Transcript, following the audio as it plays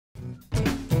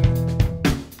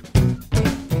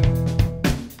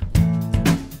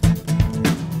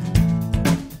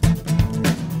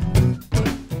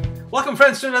Welcome,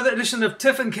 friends, to another edition of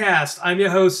Tiffin Cast. I'm your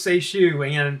host, Sei Shu,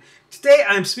 and today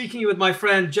I'm speaking with my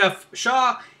friend Jeff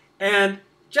Shaw. And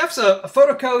Jeff's a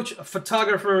photo coach, a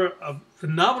photographer, a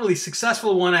phenomenally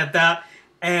successful one at that.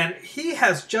 And he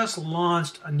has just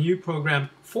launched a new program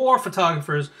for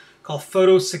photographers called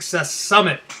Photo Success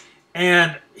Summit.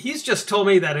 And he's just told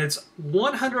me that it's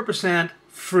 100%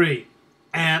 free.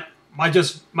 And my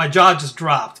jaw just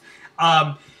dropped.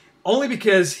 Only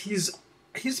because he's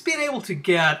been able to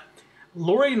get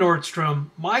Lori Nordstrom,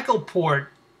 Michael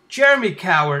Port, Jeremy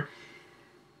Cowart,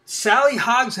 Sally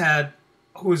Hogshead,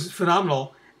 who's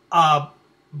phenomenal,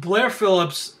 Blair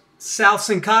Phillips, Sal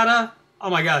Sincata, oh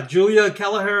my God, Julia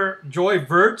Kelleher, Joy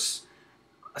Verts,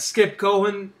 Skip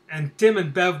Cohen, and Tim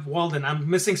and Bev Walden. I'm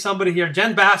missing somebody here.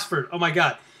 Jen Basford. Oh my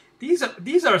God, these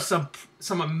are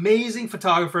some amazing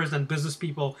photographers and business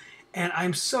people, and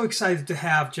I'm so excited to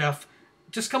have Jeff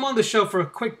just come on the show for a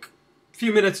quick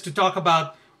few minutes to talk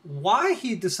about why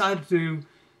he decided to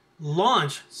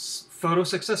launch Photo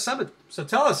Success Summit. So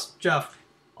tell us, Jeff.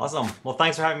 Awesome. Well,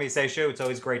 thanks for having me, Seishu. It's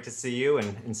always great to see you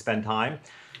and spend time.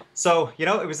 So,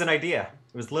 it was an idea.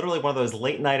 It was literally one of those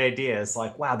late night ideas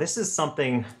like, wow, this is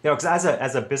something, because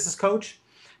as a business coach,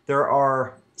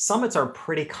 summits are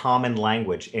pretty common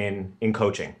language in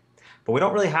coaching, but we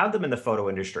don't really have them in the photo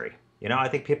industry. I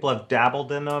think people have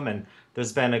dabbled in them, and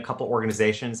there's been a couple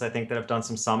organizations, I think, that have done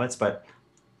some summits, but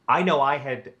I know I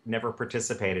had never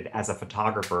participated as a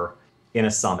photographer in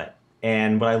a summit.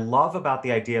 And what I love about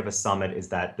the idea of a summit is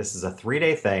that this is a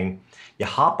 3-day thing. You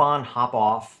hop on, hop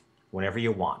off whenever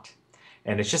you want.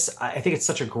 And I think it's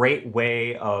such a great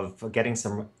way of getting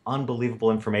some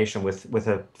unbelievable information with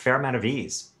a fair amount of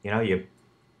ease.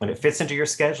 When it fits into your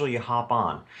schedule, you hop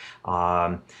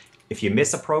on. If you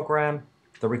miss a program,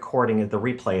 the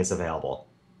replay is available.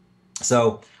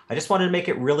 So I just wanted to make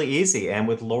it really easy. And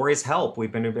with Lori's help,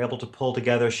 we've been able to pull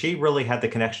together. She really had the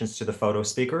connections to the photo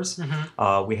speakers.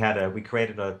 Mm-hmm. We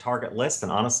created a target list.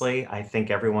 And honestly, I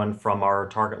think everyone from our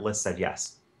target list said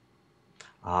yes.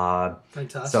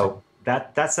 Fantastic. So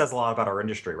that says a lot about our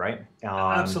industry, right?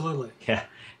 Absolutely. Yeah.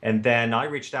 And then I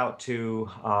reached out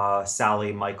to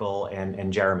Sally, Michael,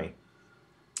 and Jeremy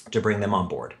to bring them on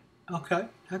board. Okay.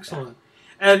 Excellent.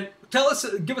 And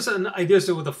give us an idea as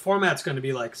to what the format's going to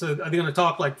be like. So are they going to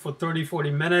talk like for 30, 40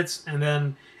 minutes, and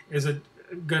then is it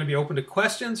going to be open to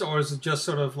questions, or is it just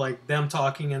sort of like them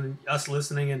talking and us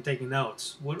listening and taking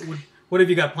notes? What have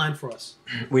you got planned for us?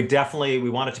 We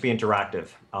want it to be interactive.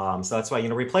 So that's why,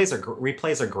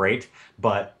 replays are great,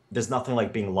 but there's nothing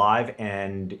like being live,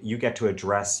 and you get to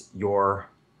address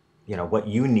what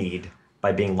you need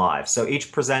by being live. So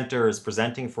each presenter is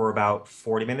presenting for about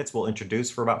 40 minutes. We'll introduce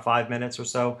for about 5 minutes or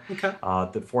so. Okay.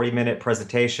 The 40-minute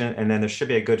presentation, and then there should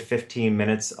be a good 15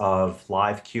 minutes of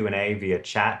live Q&A via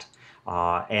chat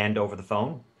and over the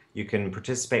phone. You can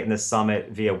participate in this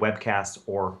summit via webcast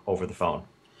or over the phone.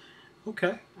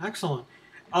 Okay, excellent.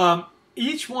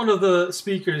 Each one of the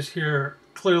speakers here,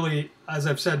 clearly, as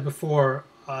I've said before,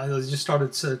 as I just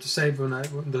started to say when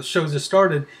the show just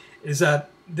started, is that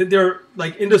they're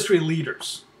like industry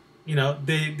leaders.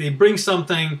 They bring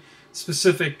something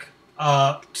specific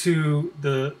to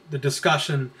the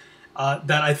discussion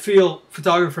that I feel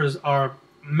photographers are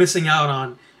missing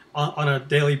out on a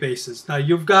daily basis. Now,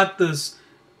 you've got this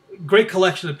great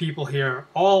collection of people here,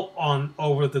 all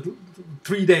over the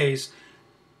 3 days,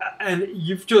 and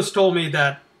you've just told me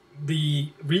that the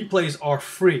replays are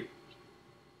free.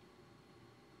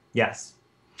 Yes.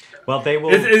 Well, they will.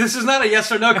 This is not a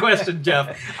yes or no question,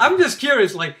 Jeff. I'm just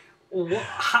curious. Like,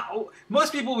 how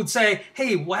most people would say,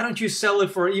 "Hey, why don't you sell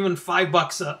it for even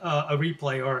 $5 a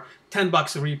replay, or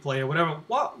 $10 a replay, or whatever?"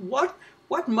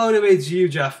 What motivates you,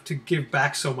 Jeff, to give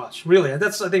back so much? Really, I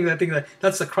think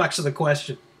that's the crux of the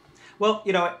question. Well,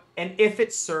 and if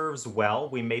it serves well,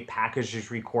 we may package these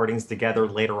recordings together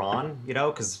later on,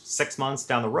 because 6 months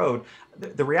down the road,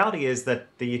 the reality is that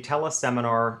the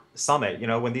teleseminar summit,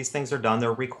 when these things are done,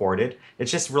 they're recorded.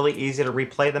 It's just really easy to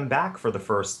replay them back for the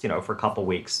first, for a couple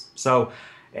weeks. So,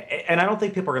 and I don't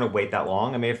think people are going to wait that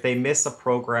long. I mean, if they miss a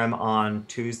program on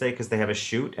Tuesday because they have a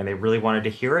shoot and they really wanted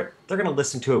to hear it, they're going to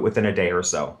listen to it within a day or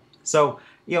so. So,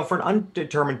 for an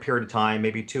undetermined period of time,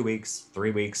 maybe 2 weeks,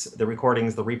 3 weeks, the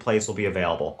replays will be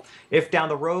available. If down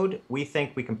the road we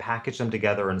think we can package them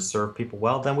together and serve people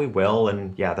well, then we will.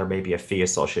 And yeah, there may be a fee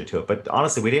associated to it. But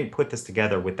honestly, we didn't put this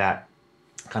together with that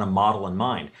kind of model in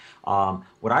mind.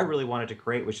 What I really wanted to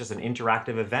create was just an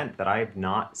interactive event that I have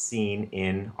not seen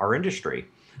in our industry.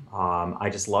 I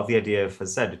just love the idea of,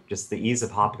 as I said, just the ease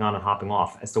of hopping on and hopping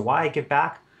off. As to why I give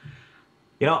back,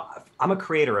 I'm a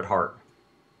creator at heart.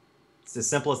 It's as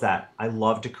simple as that. I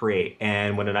love to create.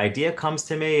 And when an idea comes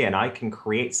to me and I can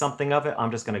create something of it,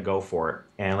 I'm just going to go for it.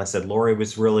 And like I said, Lori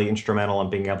was really instrumental in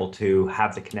being able to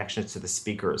have the connections to the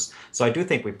speakers. So I do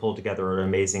think we pulled together an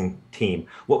amazing team.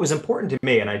 What was important to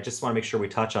me, and I just want to make sure we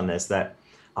touch on this, that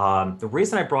the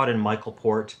reason I brought in Michael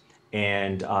Port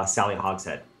and Sally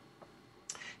Hogshead,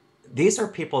 these are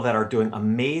people that are doing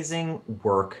amazing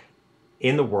work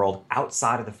in the world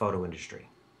outside of the photo industry.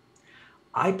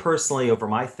 I personally, over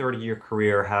my 30-year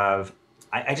career,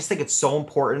 I just think it's so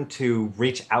important to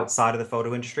reach outside of the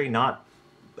photo industry.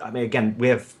 Again, we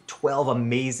have 12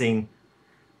 amazing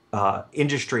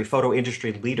photo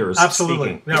industry leaders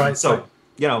speaking. Yeah, right. So,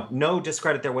 no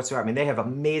discredit there whatsoever. I mean, they have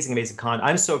amazing content.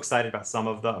 I'm so excited about some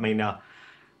of them. I mean,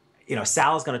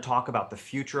 Sal's going to talk about the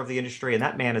future of the industry, and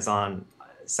that man is on.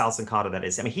 Sal Cincotta, that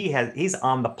is. I mean, he's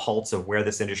on the pulse of where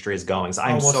this industry is going. So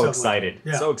I'm so excited,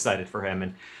 so excited for him.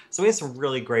 And so we have some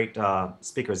really great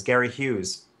speakers. Gary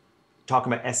Hughes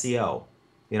talking about SEO.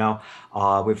 We have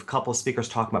a couple of speakers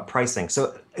talking about pricing.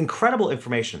 So incredible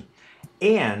information.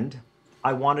 And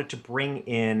I wanted to bring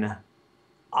in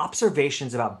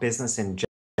observations about business in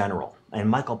general. And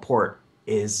Michael Port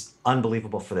is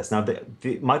unbelievable for this. Now, the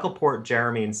Michael Port,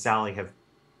 Jeremy, and Sally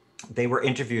they were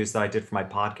interviews that I did for my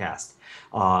podcast,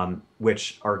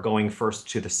 which are going first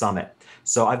to the summit.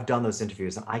 So I've done those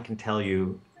interviews, and I can tell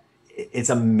you it's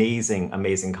amazing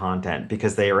content,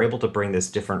 because they are able to bring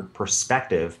this different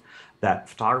perspective that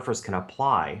photographers can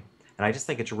apply. And I just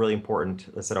think it's really important.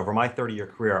 As I said, over my 30-year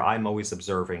career, I'm always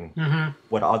observing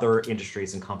what other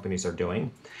industries and companies are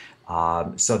doing,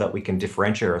 so that we can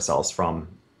differentiate ourselves from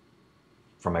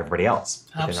everybody else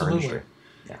within our industry.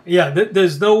 Yeah,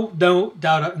 there's no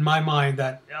doubt in my mind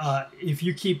that if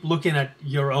you keep looking at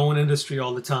your own industry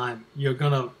all the time, you're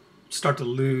gonna start to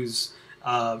lose,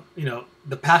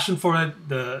 the passion for it,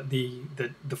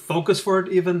 the focus for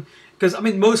it, even because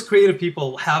most creative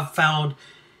people have found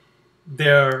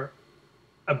their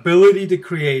ability to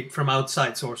create from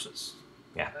outside sources.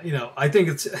 Yeah, I think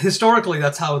it's historically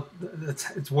that's how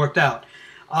it's worked out.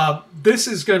 This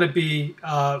is going to be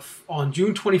on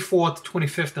June 24th,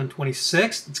 25th, and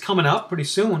 26th. It's coming up pretty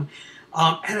soon,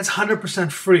 and it's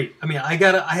 100% free.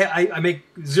 I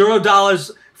make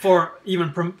 $0 for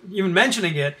even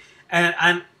mentioning it,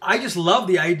 and I just love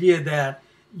the idea that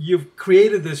you've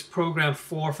created this program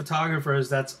for photographers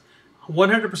that's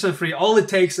 100% free. All it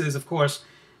takes is, of course,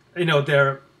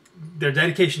 their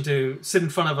dedication to sit in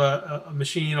front of a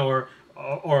machine or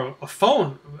a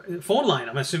phone line,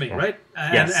 I'm assuming, right?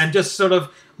 Yes. And just sort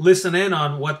of listen in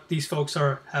on what these folks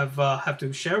have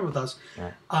to share with us.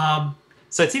 Yeah.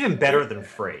 So it's even better than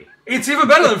free. It's even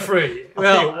better than free. I'll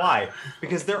tell you why.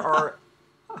 Because there are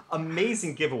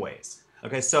amazing giveaways.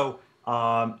 Okay, so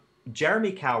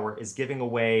Jeremy Cower is giving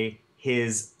away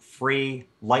his free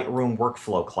Lightroom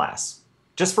workflow class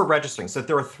just for registering. So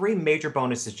there are 3 major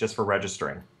bonuses just for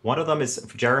registering. One of them is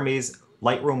Jeremy's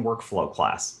Lightroom workflow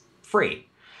class. Free.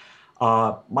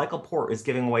 Michael Port is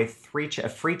giving away 3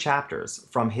 free chapters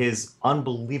from his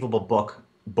unbelievable book,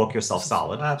 Book Yourself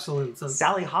Solid. Absolutely.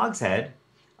 Sally Hogshead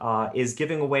is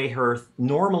giving away her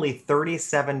normally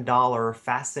 $37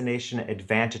 Fascination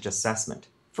Advantage assessment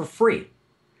for free.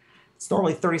 It's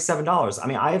normally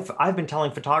 $37. I've been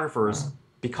telling photographers,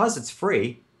 because it's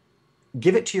free,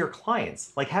 give it to your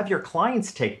clients. Like, have your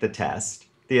clients take the test,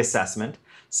 the assessment,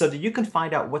 so that you can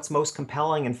find out what's most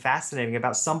compelling and fascinating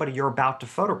about somebody you're about to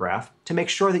photograph, to make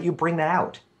sure that you bring that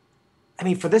out.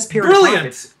 For this period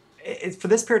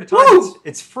of time,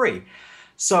 it's free.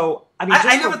 So I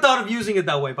never thought of using it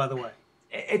that way, by the way.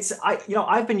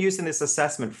 I've been using this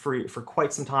assessment for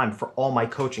quite some time for all my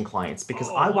coaching clients, because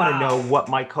I want to know what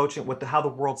my coaching, how the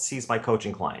world sees my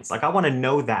coaching clients. Like, I want to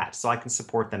know that so I can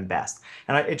support them best.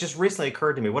 And it just recently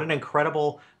occurred to me what an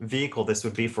incredible vehicle this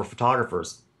would be for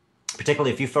photographers,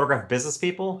 particularly if you photograph business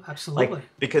people. Absolutely.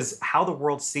 Because how the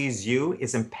world sees you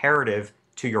is imperative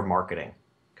to your marketing.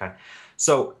 Okay.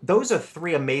 So those are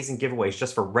 3 amazing giveaways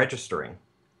just for registering.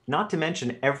 Not to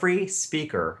mention, every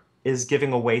speaker is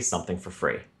giving away something for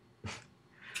free.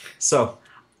 So,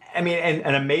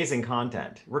 and amazing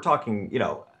content. We're talking,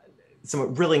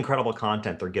 some really incredible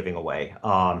content they're giving away.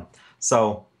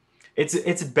 So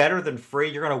it's better than free.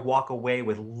 You're going to walk away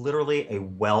with literally a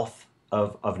wealth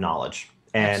of knowledge.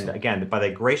 And again, by the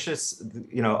graciousness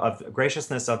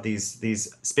of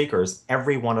these speakers,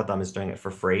 every one of them is doing it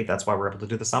for free. That's why we're able to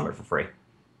do the summit for free.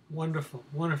 Wonderful.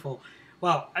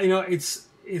 Wow.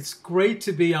 It's great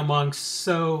to be among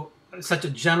such a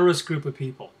generous group of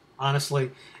people,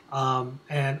 honestly.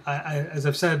 And I, as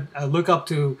I've said, I look up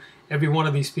to every one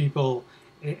of these people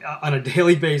on a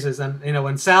daily basis. And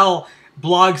when Sal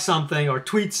blogs something or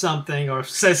tweets something or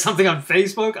says something on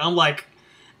Facebook, I'm like,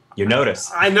 you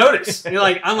notice. I notice.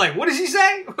 I'm like, what does he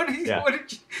say? What did Yeah.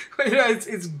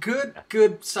 it's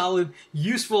good, solid,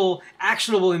 useful,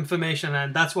 actionable information,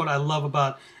 and that's what I love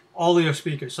about all of your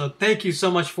speakers. So thank you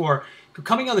so much for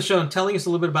coming on the show and telling us a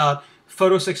little bit about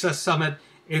Photo Success Summit.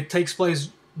 It takes place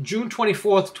June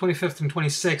 24th, 25th, and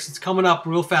 26th. It's coming up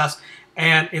real fast,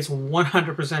 and it's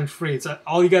 100% free. It's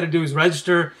all you got to do is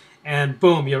register, and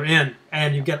boom, you're in,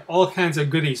 and you get all kinds of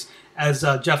goodies, as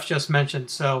Jeff just mentioned.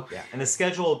 So yeah, and the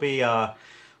schedule will be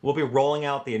we'll be rolling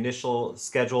out the initial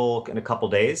schedule in a couple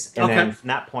days, and then from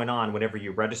that point on, whenever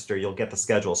you register, you'll get the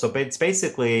schedule. So it's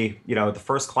basically, the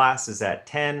first class is at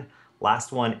 10,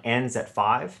 last one ends at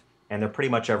 5. And they're pretty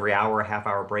much every hour, a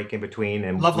half-hour break in between.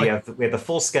 And Lovely. we have the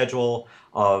full schedule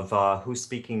of who's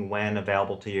speaking when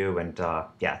available to you. And we're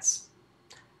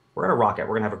going to rock it.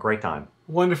 We're going to have a great time.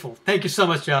 Wonderful. Thank you so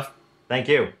much, Jeff. Thank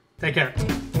you. Take care.